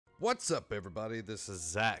What's up, everybody? This is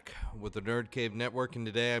Zach with the Nerd Cave Network, and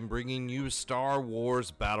today I'm bringing you Star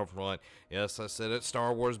Wars Battlefront. Yes, I said it,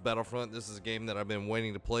 Star Wars Battlefront. This is a game that I've been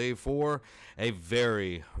waiting to play for a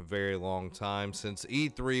very, very long time, since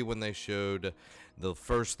E3 when they showed the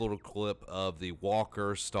first little clip of the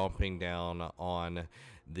walker stomping down on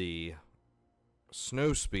the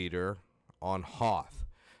snowspeeder on Hoth.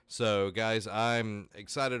 So, guys, I'm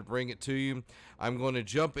excited to bring it to you. I'm going to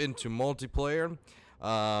jump into multiplayer.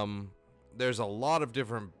 There's a lot of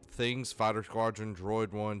different things: Fighter Squadron,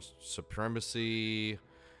 Droid 1, Supremacy,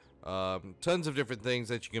 tons of different things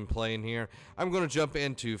that you can play in here. I'm going to jump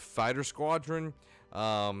into Fighter Squadron.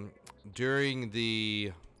 During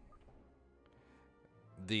the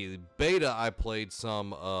beta, I played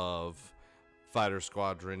some of Fighter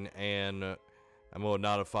Squadron, and well,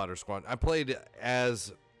 not a Fighter Squadron. I played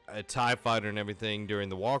as a TIE fighter and everything during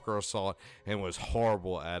the Walker Assault and was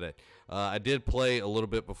horrible at it. I did play a little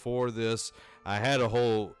bit before this. I had a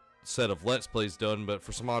whole set of Let's Plays done, but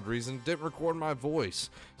for some odd reason didn't record my voice,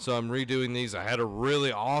 so I'm redoing these. I had a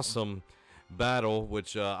really awesome battle,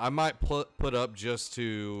 which I might put up just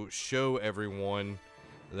to show everyone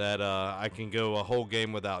that I can go a whole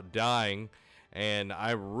game without dying, and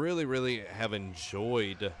I really have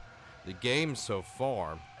enjoyed the game so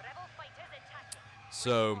far.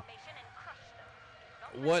 So,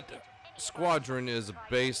 what Squadron is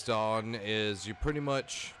based on is you pretty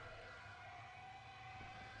much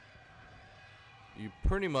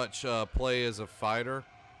play as a fighter.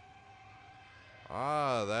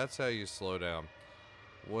 Ah, that's how you slow down.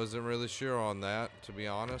 Wasn't really sure on that, to be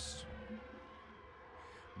honest.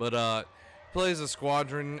 But play as a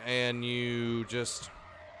squadron and you just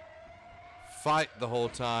fight the whole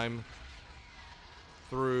time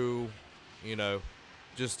through, you know,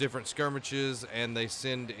 just different skirmishes, and they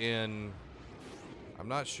send in, I'm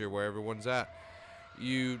not sure where everyone's at.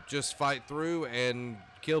 You just fight through and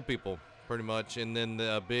kill people, pretty much, and then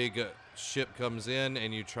the big ship comes in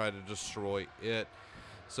and you try to destroy it.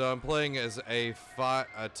 So I'm playing as a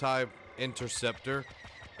TIE Interceptor,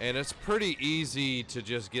 and it's pretty easy to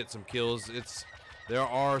just get some kills. There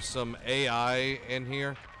are some AI in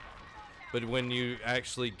here, but when you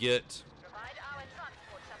actually get,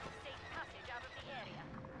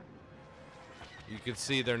 you can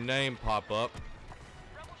see their name pop up,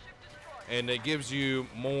 and it gives you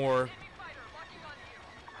more.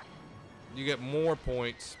 You get more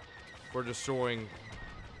points for destroying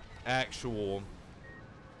actual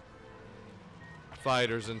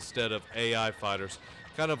fighters instead of AI fighters.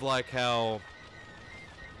 Kind of like how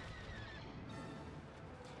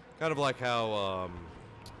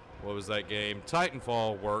what was that game?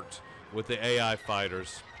 Titanfall worked with the AI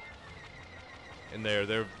fighters. In there,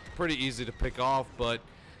 they're pretty easy to pick off, but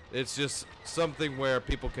it's just something where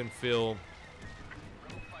people can feel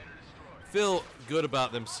good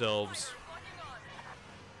about themselves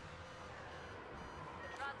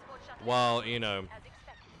while, you know,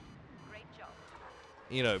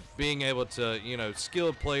 being able to,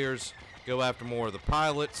 skilled players go after more of the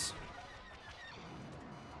pilots,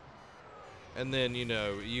 and then,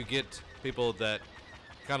 you get people that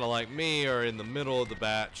kind of like me are in the middle of the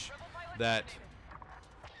batch that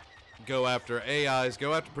go after AIs,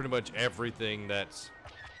 go after pretty much everything that's...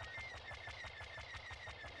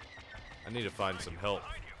 I need to find some help.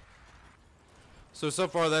 So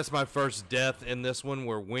far that's my first death in this one.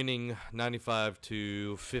 We're winning 95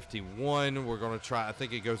 to 51. We're going to try, I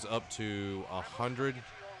think it goes up to 100.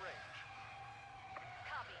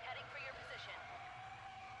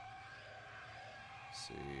 Let's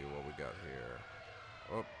see what we got here.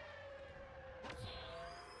 Oh.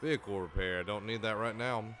 Vehicle repair, I don't need that right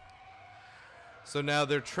now. So now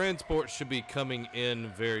their transport should be coming in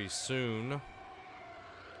very soon.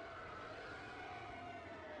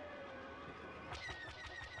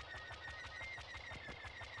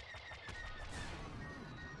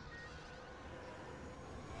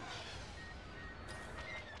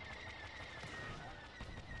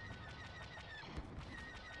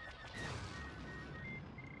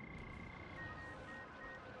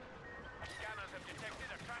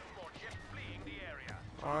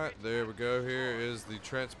 Alright, there we go. Here is the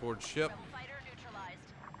transport ship.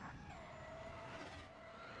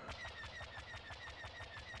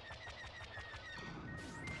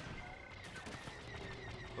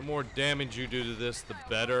 The more damage you do to this, the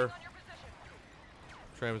better.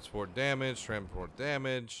 Transport damage, transport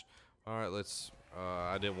damage. Alright, let's...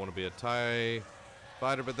 I didn't want to be a TIE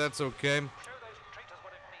fighter, but that's okay.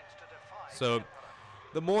 So,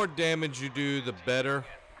 the more damage you do, the better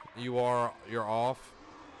you're off.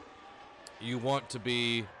 You want to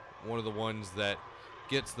be one of the ones that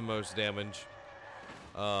gets the most damage.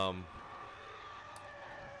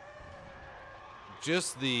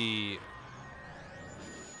 Just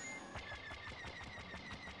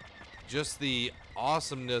the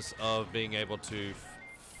awesomeness of being able to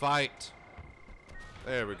fight.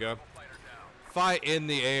 There we go. Fight in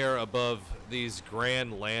the air above these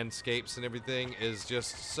grand landscapes and everything is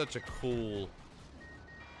just such a cool.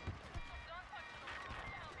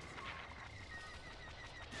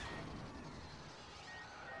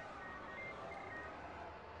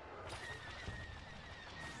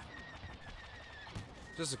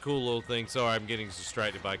 Just a cool little thing. Sorry, I'm getting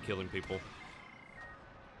distracted by killing people.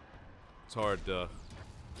 It's hard to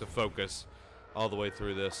focus all the way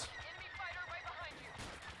through this.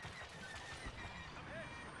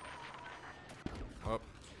 Oh,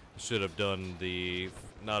 should have done the,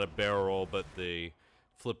 not a barrel roll, but the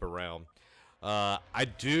flip around. I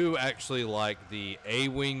do actually like the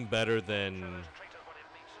A-Wing better than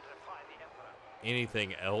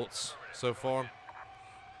anything else so far.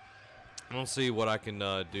 I'll see what I can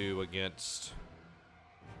do against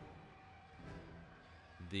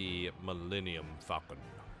the Millennium Falcon.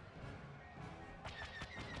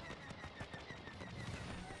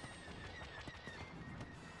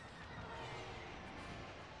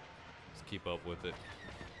 Let's keep up with it.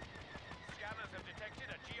 Scanners have detected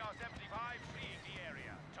a GR-75 fleeing the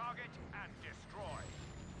area. Target and destroy.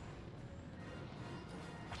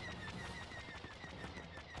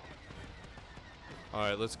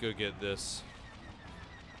 Alright, let's go get this.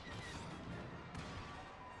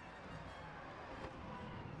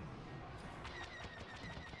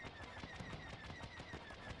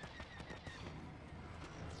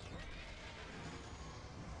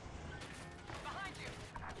 Behind you.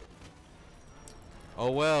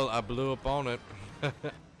 Oh well, I blew up on it.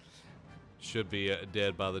 Should be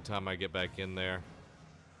dead by the time I get back in there.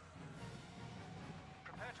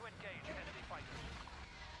 Prepare to engage enemy fighters.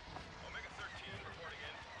 Omega 13 reporting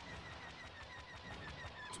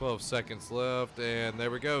in. 12 seconds left, and there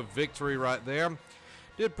we go. Victory right there.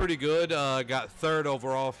 Did pretty good. Got third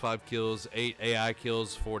overall, 5 kills, 8 AI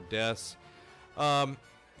kills, 4 deaths. A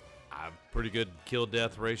pretty good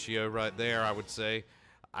kill-death ratio right there, I would say.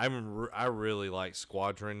 I really like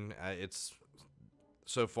Squadron. It's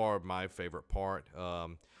so far my favorite part.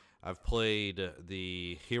 I've played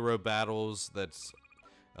the hero battles. That's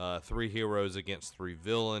 3 heroes against 3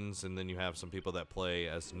 villains, and then you have some people that play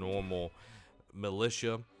as normal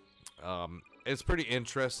militia. It's pretty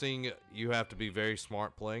interesting. You have to be very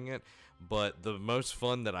smart playing it, but the most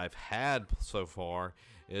fun that I've had so far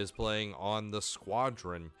is playing on the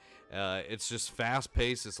Squadron. It's just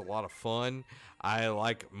fast-paced. It's a lot of fun. I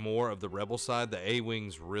like more of the Rebel side. The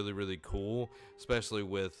A-Wing's really, really cool, especially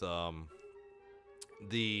with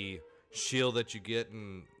the shield that you get,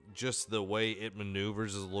 and just the way it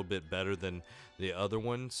maneuvers is a little bit better than the other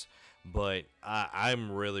ones. But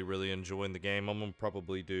I'm really, really enjoying the game. I'm going to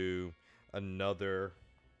probably do another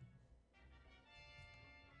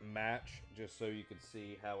match just so you can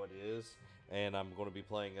see how it is. And I'm going to be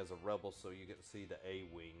playing as a Rebel so you get to see the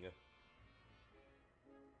A-Wing.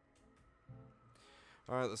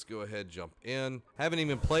 Alright, let's go ahead and jump in. Haven't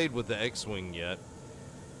even played with the X-Wing yet.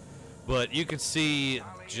 But you can see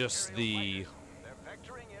just the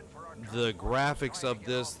graphics of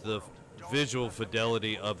this, the visual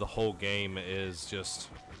fidelity of the whole game is just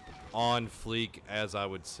on fleek, as I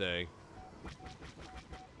would say.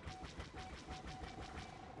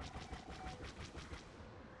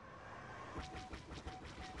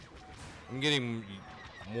 I'm getting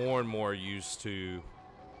more and more used to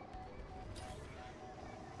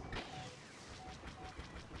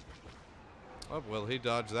oh, well, he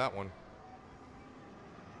dodged that one.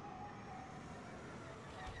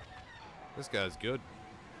 This guy's good.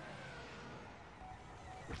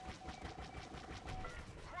 Great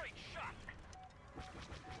shot.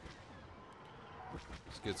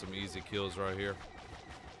 Let's get some easy kills right here.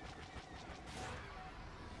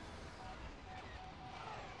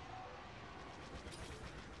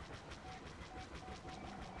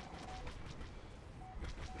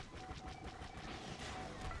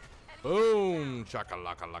 Boom!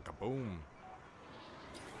 Chaka-laka-laka boom.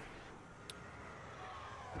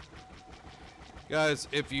 Guys,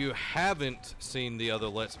 if you haven't seen the other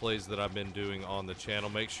Let's Plays that I've been doing on the channel,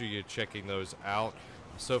 make sure you're checking those out.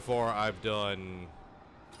 So far, I've done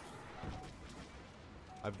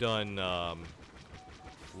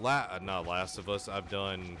not Last of Us. I've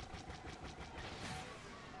done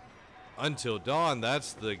Until Dawn.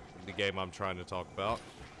 That's the game I'm trying to talk about.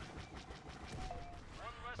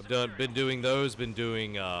 Been doing those. Been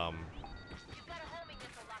doing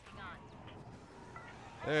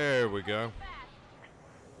there we go.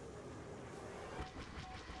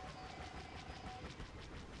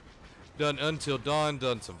 Done Until Dawn,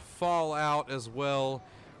 done some Fallout as well.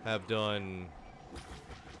 Have done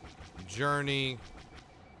Journey,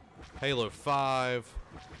 Halo 5.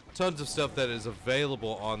 Tons of stuff that is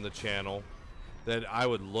available on the channel that I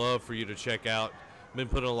would love for you to check out. Been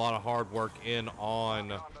putting a lot of hard work in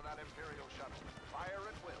on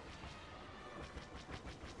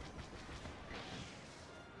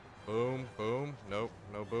boom, boom. Nope,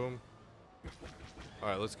 no boom.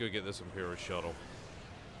 Alright, let's go get this Imperial shuttle.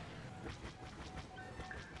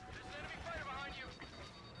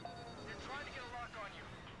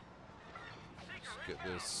 Let's get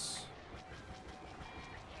this.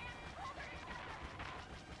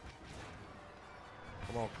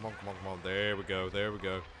 Come on, come on, come on, come on. There we go, there we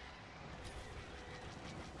go.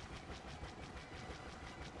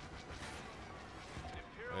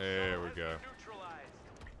 There we go.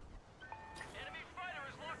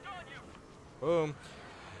 Boom.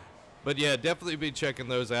 But yeah, definitely be checking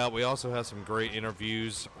those out. We also have some great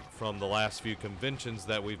interviews from the last few conventions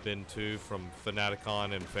that we've been to, from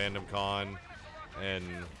Fanaticon and FandomCon, and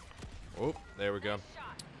oh, there we go.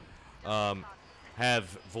 Have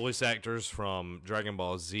voice actors from Dragon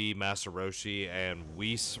Ball Z, Master Roshi, and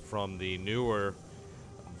Whis from the newer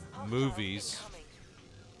movies.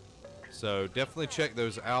 So definitely check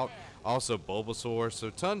those out. Also Bulbasaur. So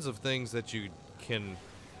tons of things that you can.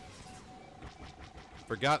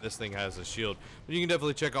 Forgot this thing has a shield, but you can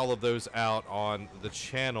definitely check all of those out on the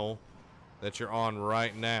channel that you're on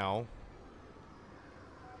right now.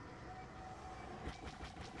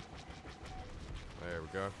 There we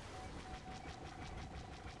go.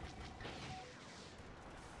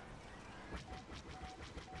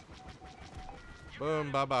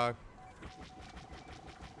 Boom, bye-bye.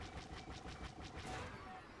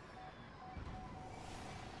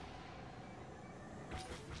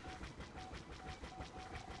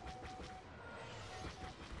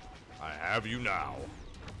 I have you now.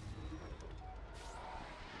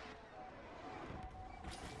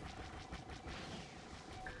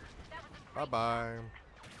 Bye-bye.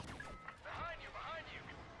 Behind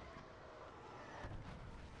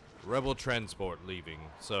you. Rebel transport leaving.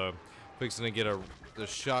 So, fixing to get the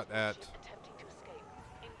shot at.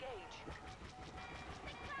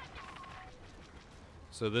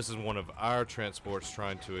 So this is one of our transports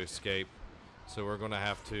trying to escape. So we're going to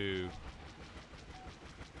have to.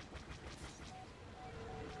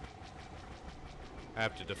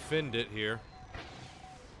 Defend it here.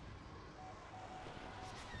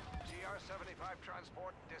 GR-75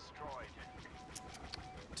 transport destroyed.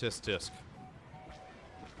 Tisk tisk.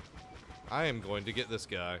 I am going to get this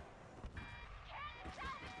guy.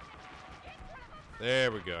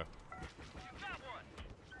 There we go. You got one.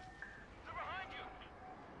 They're behind you.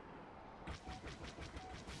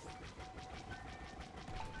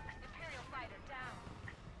 Imperial fighter down.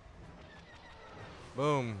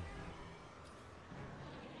 Boom.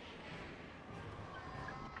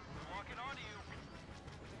 Walking onto you.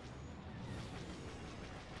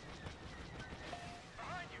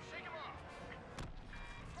 Behind you. Shake him off.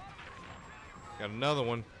 Got another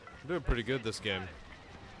one. I'm doing pretty good this game.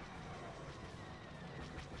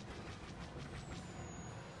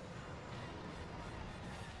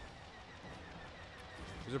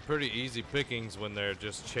 These are pretty easy pickings when they're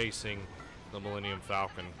just chasing the Millennium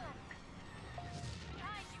Falcon.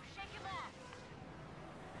 Behind you, shake him off.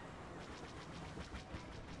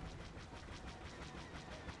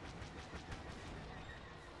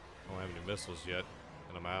 I don't have any missiles yet,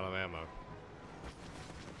 and I'm out of ammo.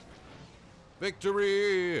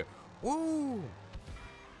 Victory! Woo!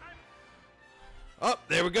 Up,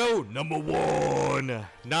 there we go. Number 1.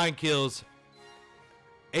 9 kills,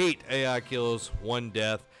 8 AI kills, 1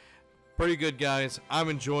 death. Pretty good, guys. I'm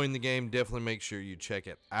enjoying the game. Definitely make sure you check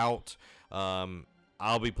it out.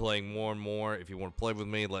 I'll be playing more and more. If you want to play with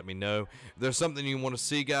me, let me know. If there's something you want to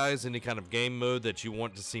see, guys, any kind of game mode that you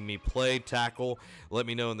want to see me play, tackle, let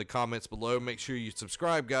me know in the comments below. Make sure you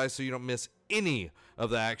subscribe, guys, so you don't miss any of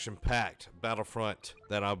the action-packed Battlefront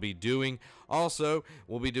that I'll be doing. Also,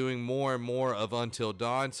 we'll be doing more and more of Until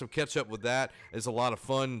Dawn, so catch up with that. It's a lot of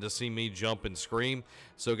fun to see me jump and scream.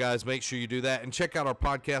 So, guys, make sure you do that. And check out our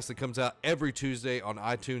podcast that comes out every Tuesday on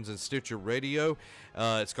iTunes and Stitcher Radio.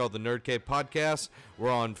 It's called the Nerd Cave Podcast. We're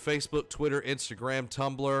on Facebook, Twitter, Instagram,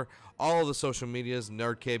 Tumblr, all of the social medias,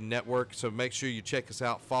 Nerd Cave Network. So make sure you check us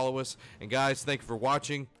out, follow us. And, guys, thank you for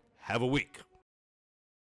watching. Have a week.